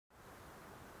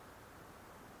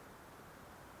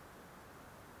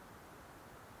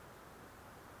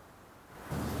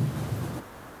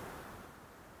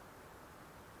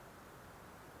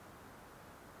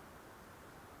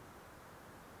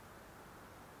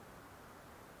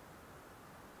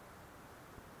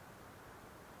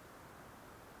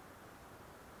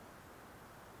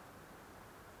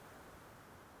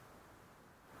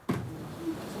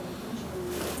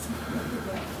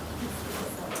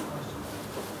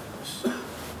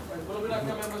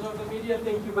Members of the media,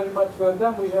 thank you very much for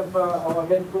them. We have our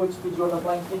head coach, Fiji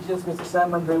Flying Fijians, Mr.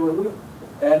 Simon Raiwalui,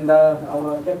 and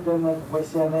our captain,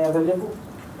 Waisea Nayacalevu.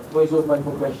 Floor is open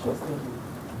for questions. Thank you.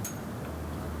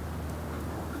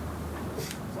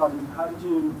 How did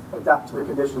you adapt to the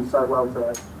conditions so well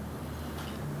today?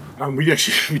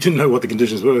 We didn't know what the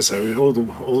conditions were, so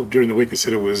all during the week they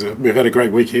said it was. We've had a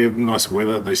great week here, nice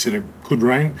weather. They said it could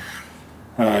rain.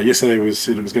 Yesterday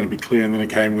said it was going to be clear, and then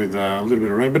it came with a little bit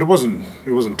of rain, but it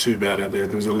wasn't too bad out there.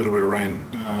 There was a little bit of rain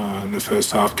in the first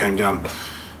half, came down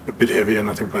a bit heavy, and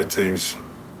I think both teams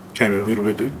got a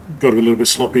little bit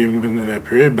sloppy in their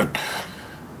period, but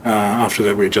after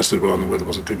that we adjusted well, and the weather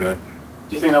wasn't too bad.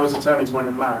 Do you think that was a turning point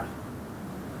in the match?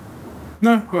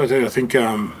 No, I think it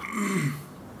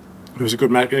was a good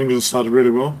match. England started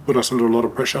really well, put us under a lot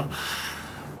of pressure,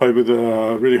 played with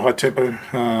a really high tempo.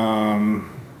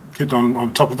 Kept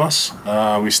on top of us.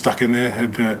 We stuck in there,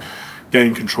 had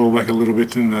gained control back a little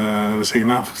bit in the second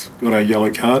half, got a yellow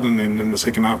card, and then in the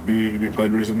second half we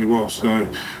played reasonably well. So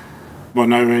by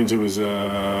no means it was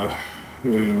a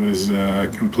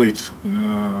complete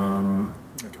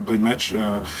match.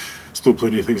 Still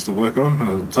plenty of things to work on.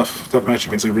 A tough match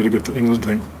against a really good England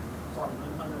team.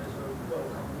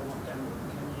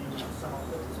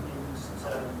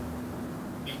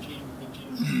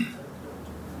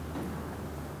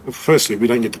 Firstly, we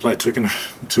don't get to play Twickenham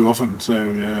too often,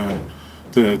 so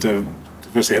to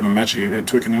firstly have a match at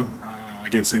Twickenham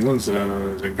against England is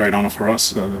a great honour for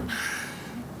us.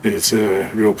 It's a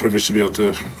real privilege to be able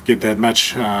to get that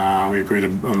match. We agreed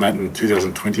on that in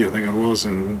 2020, I think it was,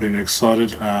 and been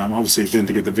excited. Obviously, then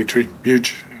to get the victory,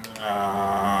 huge.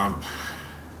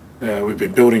 We've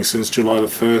been building since July the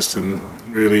 1st and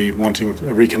really wanting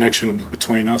a reconnection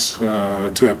between us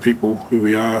to our people, who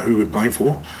we are, who we're playing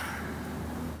for.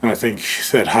 And I think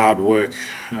that hard work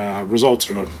results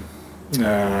are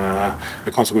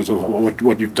a consequence of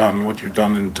what you've done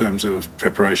in terms of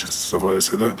preparations and stuff like that.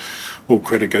 So all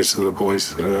credit goes to the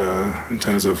boys in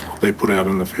terms of what they put out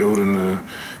on the field, and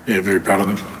very proud of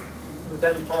them. Was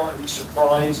any part of you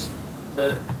surprised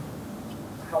that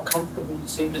how comfortable you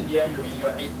seemed at the end when you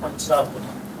were 8 points up?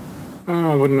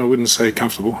 I wouldn't say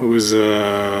comfortable. It was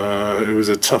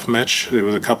a tough match. There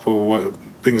was a couple of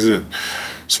things that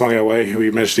swung our way. We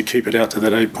managed to keep it out to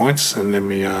that 8 points, and then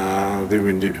we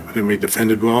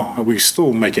defended well. We're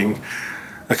still making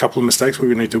a couple of mistakes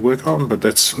we need to work on, but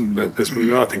that's where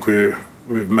we are. I think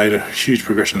we've made a huge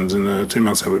progressions in the 2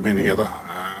 months that we've been together.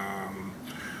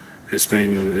 It's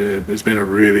been a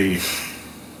really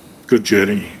good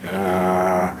journey,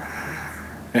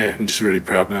 and just really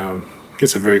proud now.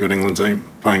 It's a very good England team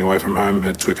playing away from home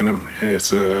at Twickenham.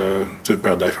 It's a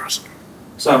proud day for us.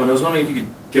 Simon, I was wondering if you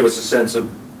could give us a sense of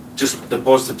just the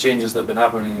positive changes that have been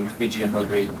happening in Fiji and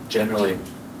rugby generally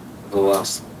over the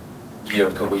last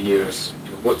couple of years.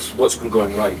 What's been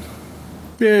going right?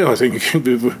 Yeah, I think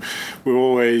we're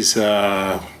always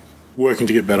working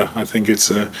to get better. I think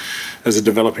it's as a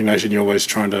developing nation, you're always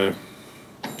trying to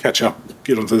catch up,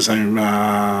 get onto the same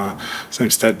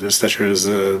stature as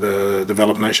the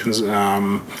developed nations.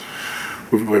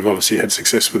 We've obviously had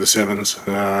success with the sevens.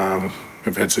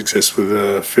 We've had success with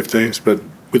the 15s, but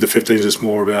with the 15s, it's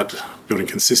more about building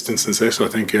consistency. So I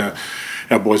think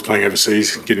our boys playing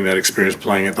overseas, getting that experience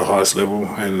playing at the highest level,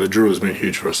 and the draw has been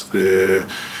huge for us. The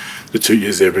 2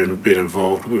 years they've been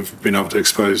involved, we've been able to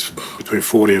expose between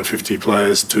 40 and 50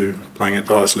 players to playing at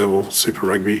the highest level, Super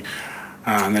Rugby.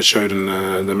 And that showed in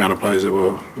the amount of players that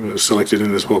were selected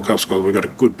in this World Cup squad. We've got a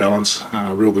good balance,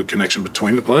 real good connection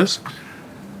between the players.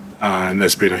 And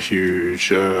that's been a huge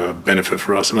benefit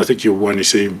for us. And I think you'll only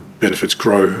see benefits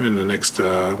grow in the next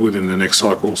within the next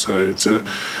cycle. So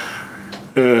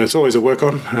it's always a work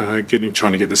on,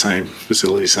 trying to get the same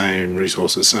facilities, same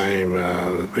resources, same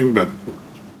thing. But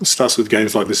it starts with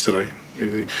games like this today,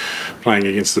 playing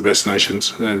against the best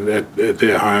nations at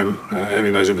their home,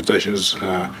 having those invitations.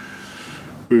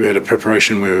 We've had a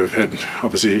preparation where we've had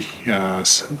obviously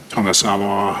Tonga,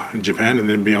 Samoa and Japan, and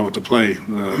then be able to play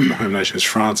the home nations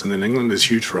France and then England is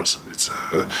huge for us. It's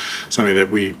something that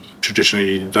we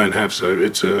traditionally don't have. So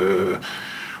it's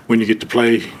when you get to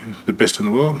play the best in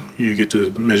the world, you get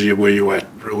to measure where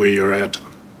you're at.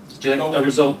 Do you think a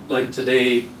result like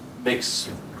today makes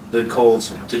the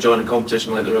calls to join a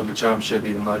competition like the Rugby Championship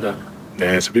even louder?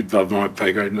 Yeah, it's a bit above my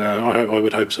pay grade. I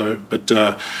would hope so, but.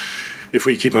 If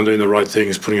we keep on doing the right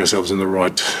things, putting ourselves in the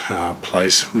right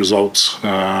place, results,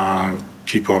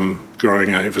 keep on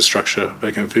growing our infrastructure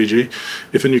back in Fiji.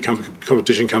 If a new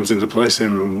competition comes into place,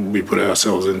 then we put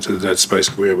ourselves into that space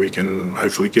where we can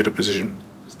hopefully get a position.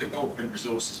 Does the open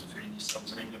resources between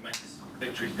yourselves and England make this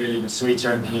victory feeling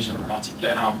sweeter and easier to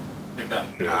articulate how think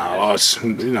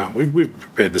that? We've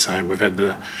prepared the same. We've had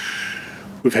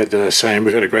the same.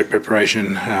 We've had a great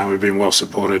preparation. We've been well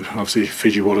supported. Obviously,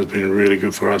 Fiji Water's been really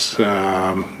good for us.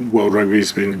 World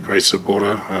Rugby's been a great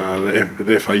supporter.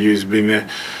 The FIU's been there.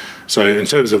 So in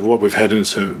terms of what we've had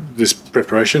into this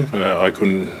preparation, I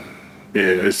couldn't.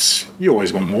 Yeah, you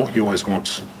always want more. You always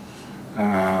want.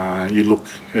 You look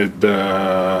at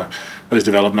those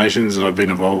developed nations, and I've been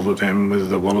involved with them, with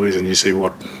the Wallabies, and you see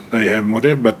what they have and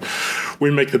whatever. But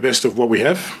we make the best of what we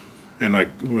have. And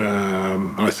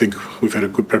I think we've had a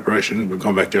good preparation. We've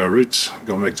gone back to our roots,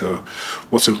 gone back to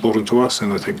what's important to us,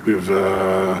 and I think we've,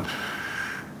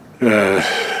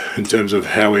 in terms of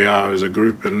how we are as a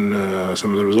group and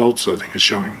some of the results, I think it's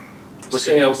showing. What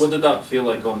did that feel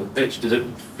like on the pitch? Did it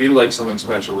feel like something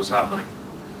special was happening?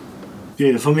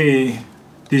 Yeah, for me,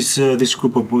 this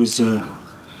group of boys,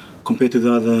 compared to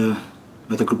the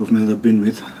other group of men that I've been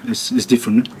with, is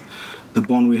different. The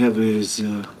bond we have is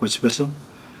quite special.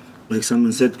 Like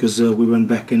Simon said, because we went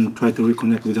back and tried to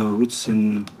reconnect with our roots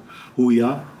and who we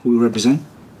are, who we represent,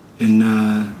 and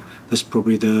that's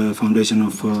probably the foundation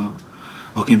of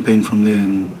our campaign from there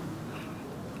and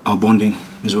our bonding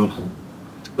as well.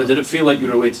 But did it feel like you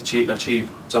were away to achieve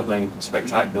something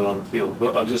spectacular on the field?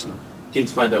 But I'm just keen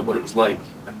to find out what it was like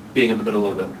being in the middle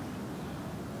of it.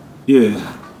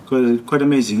 Yeah, quite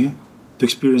amazing, eh? To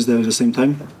experience that at the same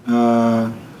time.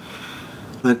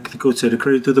 Like the coach said,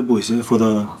 credit to the boys for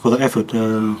the effort.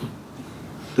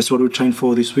 That's what we trained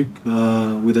for this week,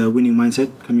 with a winning mindset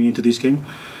coming into this game.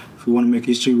 If we want to make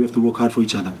history, we have to work hard for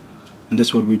each other, and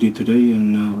that's what we did today,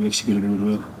 and we executed it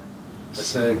well.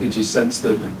 Did you sense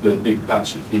the big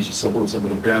patch of Fiji supporters on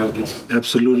the ground?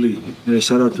 Absolutely.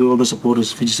 Shout out to all the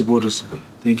supporters, Fiji supporters.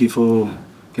 Thank you for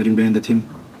getting behind the team.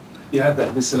 You had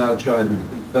that disallowed try in the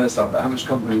first half, but how much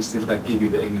confidence did that give you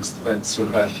that England's defence sort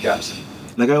of had gaps?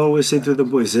 Like I always say to the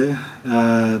boys,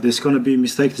 there's going to be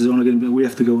mistakes. There's only going to be. We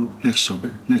have to go next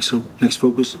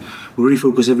focus. We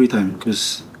refocus every time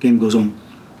because game goes on.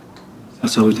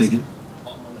 That's how we take it.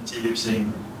 On the TV, you've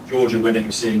seen Georgia winning,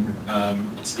 you've seen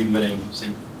Italy winning, you've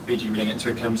seen Fiji winning at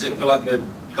Twickenham. Does it feel like the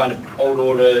kind of old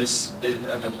order is a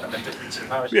difference in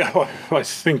Paris? Yeah, I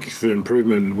think the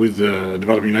improvement with the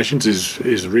developing nations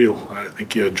is real. I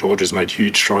think Georgia's made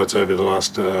huge strides over the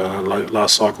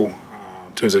last cycle.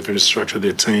 In terms of infrastructure,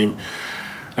 their team,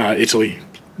 Italy,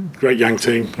 great young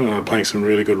team, playing some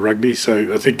really good rugby.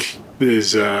 So I think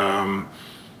there's the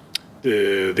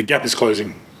gap is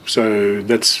closing. So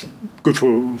that's good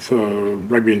for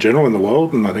rugby in general in the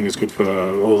world, and I think it's good for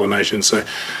all the nations. So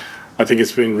I think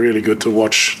it's been really good to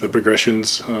watch the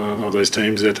progressions of those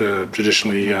teams that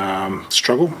traditionally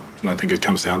struggle. And I think it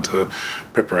comes down to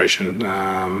preparation.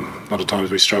 A lot of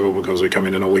times we struggle because we come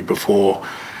in a week before.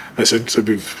 So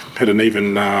we've had an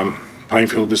even playing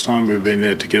field this time. We've been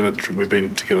there together. We've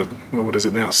been together. What is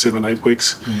it now? 7-8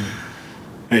 weeks,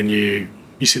 and you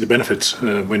see the benefits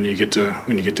when you get to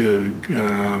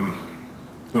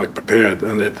like prepare at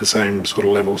the same sort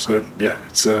of level. So yeah,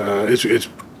 it's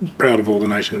proud of all the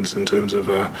nations in terms of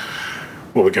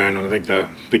what we're going on. I think I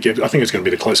think it's going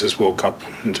to be the closest World Cup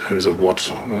in terms of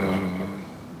what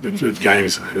the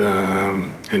games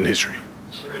in history.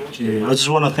 Yeah, I just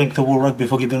want to thank the World Rugby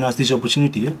for giving us this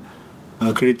opportunity. Yeah?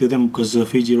 Credit to them because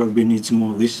Fiji Rugby needs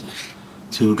more of this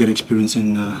to get experience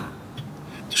and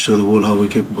to show the world how we're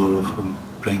capable of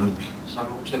playing rugby.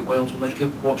 Simon, what do you think Wales will make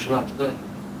of watching that today?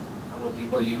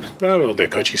 Well, their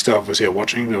coaching staff was here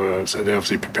watching, so they're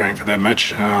obviously preparing for that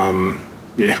match.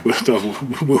 Yeah,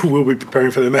 we'll be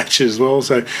preparing for the match as well.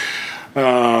 So,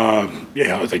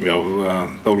 yeah, I think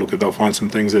they'll find some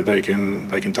things that they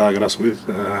can target us with.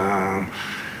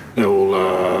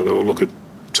 They'll look at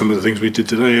some of the things we did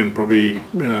today and probably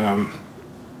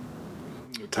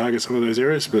target some of those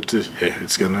areas. But yeah,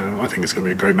 I think it's gonna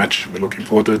be a great match. We're looking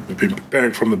forward to it. We've been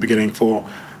preparing from the beginning for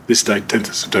this date, 10th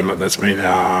of September. That's been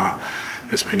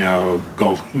our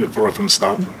goal right from the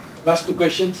start. Last two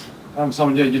questions.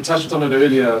 Simon, you touched on it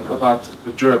earlier about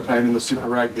the Drua playing in the Super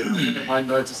Rugby. I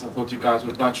noticed, I thought you guys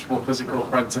were much more physical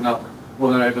fronting up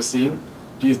more than I've ever seen.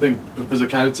 Do you think the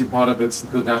physicality part of it's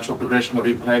the natural progression of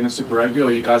you playing in Super Rugby,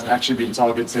 or you guys actually been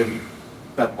targeting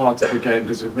that part of the game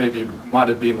because it maybe might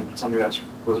have been something that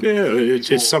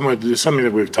it's something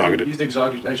that we've targeted. You use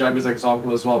Xabi as an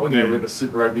example as well. When they were in the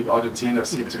Super Rugby, Argentina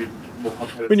seemed to be more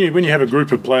competitive. When you have a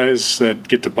group of players that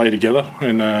get to play together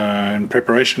in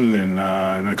preparation in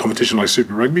a competition like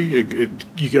Super Rugby,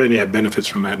 you can only have benefits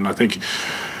from that. And I think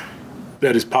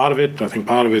that is part of it. I think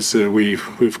part of it is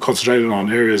we've concentrated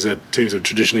on areas that teams have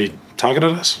traditionally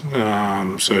targeted us.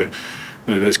 So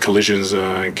those collisions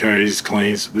and carries,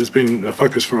 cleans. There's been a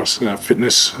focus for us in our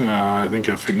fitness. I think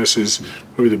our fitness is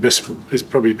probably the best. It's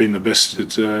probably been the best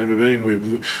it's ever been.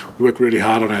 We've worked really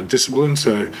hard on our discipline.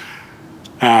 So.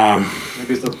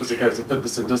 Maybe it's not just a case of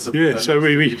fitness and discipline. Yeah, so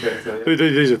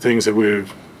these are things that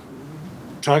we've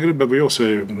targeted, but we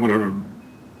also want to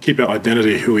keep our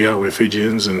identity, who we are. We're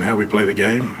Fijians and how we play the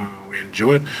game. We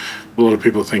enjoy it. A lot of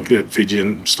people think that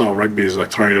Fijian style rugby is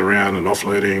like throwing it around and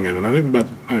offloading and anything, but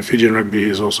Fijian rugby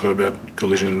is also about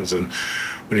collisions and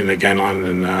winning the game line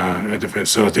and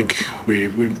defence. So I think we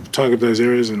target those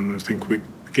areas, and I think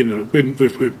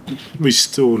we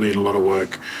still need a lot of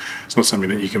work. It's not something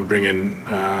that you can bring in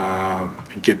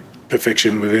and get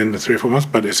perfection within the 3 or 4 months,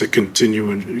 but it's a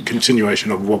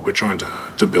continuation of what we're trying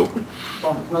to build.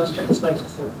 Well, let's check the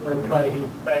status of when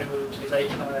playing Beirut. Is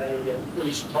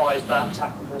really surprised that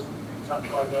tackle was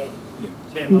touched by the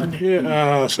team.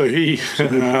 Yeah, so he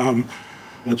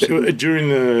during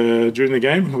the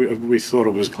game we thought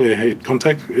it was clear head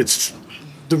contact. It's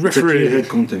the referee. Head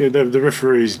contact. Yeah, the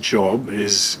referee's job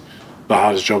is the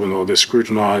hardest job in the world. They're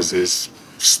scrutinised. There's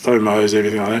stomos,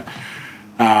 everything like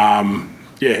that.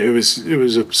 Yeah, it was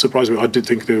a surprise. I did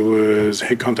think there was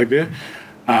head contact there.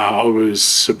 I was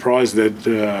surprised that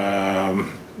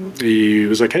he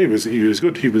was okay. He was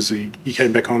good. He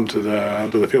came back onto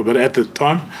the field, but at the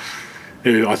time,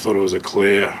 I thought it was a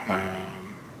clear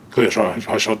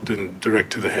try shot and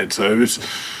direct to the head. So it was.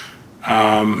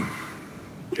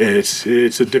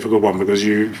 It's a difficult one because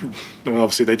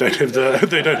obviously they don't have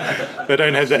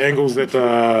the angles that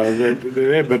they're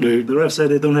there, but the ref said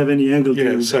they don't have any angle.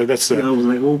 Yeah, so that's I was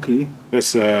like, okay.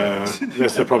 That's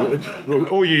the problem.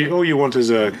 All you want as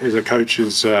a coach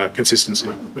is consistency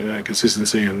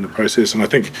in the process, and I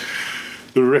think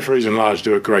the referees in large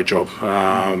do a great job.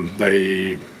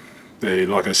 They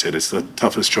like I said, it's the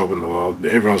toughest job in the world.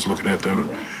 Everyone's looking at them.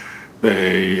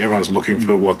 Everyone's looking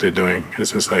for what they're doing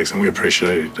as mistakes, and we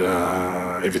appreciate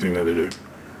everything that they do.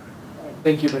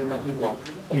 Thank you very much.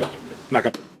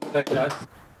 Naka. Thank you, guys.